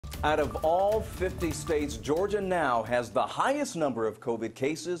Out of all 50 states, Georgia now has the highest number of COVID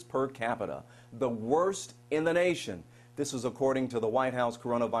cases per capita, the worst in the nation. This is according to the White House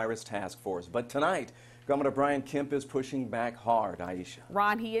Coronavirus Task Force. But tonight, Governor Brian Kemp is pushing back hard, Aisha.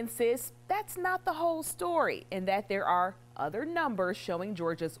 Ron, he insists that's not the whole story and that there are other numbers showing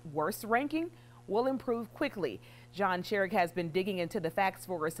Georgia's worst ranking will improve quickly. John Sherrick has been digging into the facts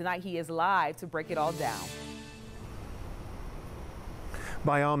for us tonight. He is live to break it all down.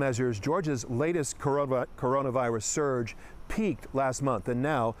 By all measures, Georgia's latest coronavirus surge peaked last month, and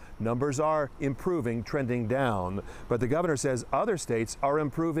now numbers are improving, trending down. But the governor says other states are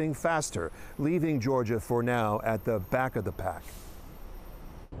improving faster, leaving Georgia for now at the back of the pack.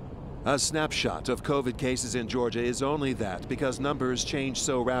 A snapshot of COVID cases in Georgia is only that because numbers change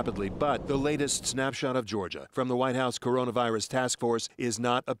so rapidly. But the latest snapshot of Georgia from the White House Coronavirus Task Force is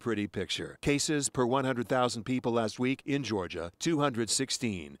not a pretty picture. Cases per 100,000 people last week in Georgia,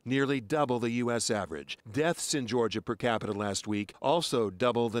 216, nearly double the U.S. average. Deaths in Georgia per capita last week, also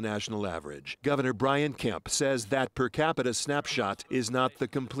double the national average. Governor Brian Kemp says that per capita snapshot is not the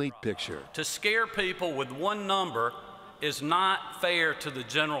complete picture. To scare people with one number is not fair to the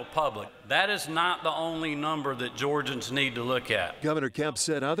general public. That is not the only number that Georgians need to look at. Governor Kemp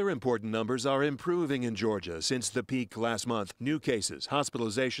said other important numbers are improving in Georgia since the peak last month. New cases,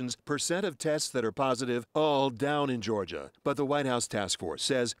 hospitalizations, percent of tests that are positive, all down in Georgia. But the White House Task Force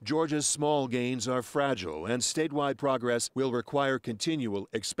says Georgia's small gains are fragile and statewide progress will require continual,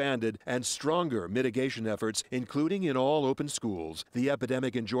 expanded, and stronger mitigation efforts, including in all open schools. The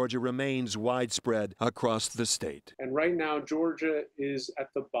epidemic in Georgia remains widespread across the state. And right now, Georgia is at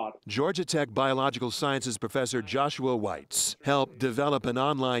the bottom. Georgia Tech biological sciences professor Joshua Weitz helped develop an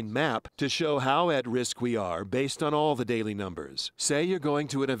online map to show how at risk we are based on all the daily numbers. Say you're going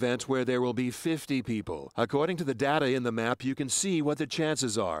to an event where there will be 50 people. According to the data in the map, you can see what the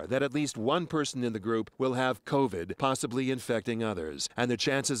chances are that at least one person in the group will have COVID, possibly infecting others. And the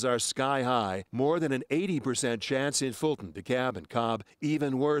chances are sky high, more than an 80% chance in Fulton, DeKalb, and Cobb,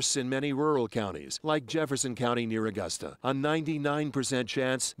 even worse in many rural counties, like Jefferson County near Augusta. A 99%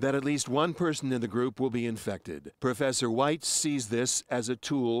 chance that at least one person in the group will be infected. Professor White sees this as a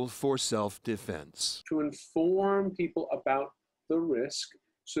tool for self-defense. To inform people about the risk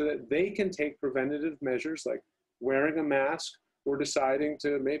so that they can take preventative measures like wearing a mask or deciding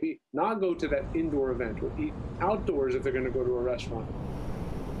to maybe not go to that indoor event or eat outdoors if they're going to go to a restaurant.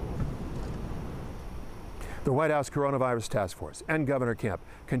 The White House Coronavirus Task Force and Governor Kemp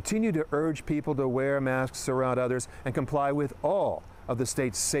continue to urge people to wear masks around others and comply with all of the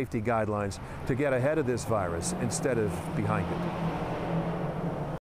state's safety guidelines to get ahead of this virus instead of behind it.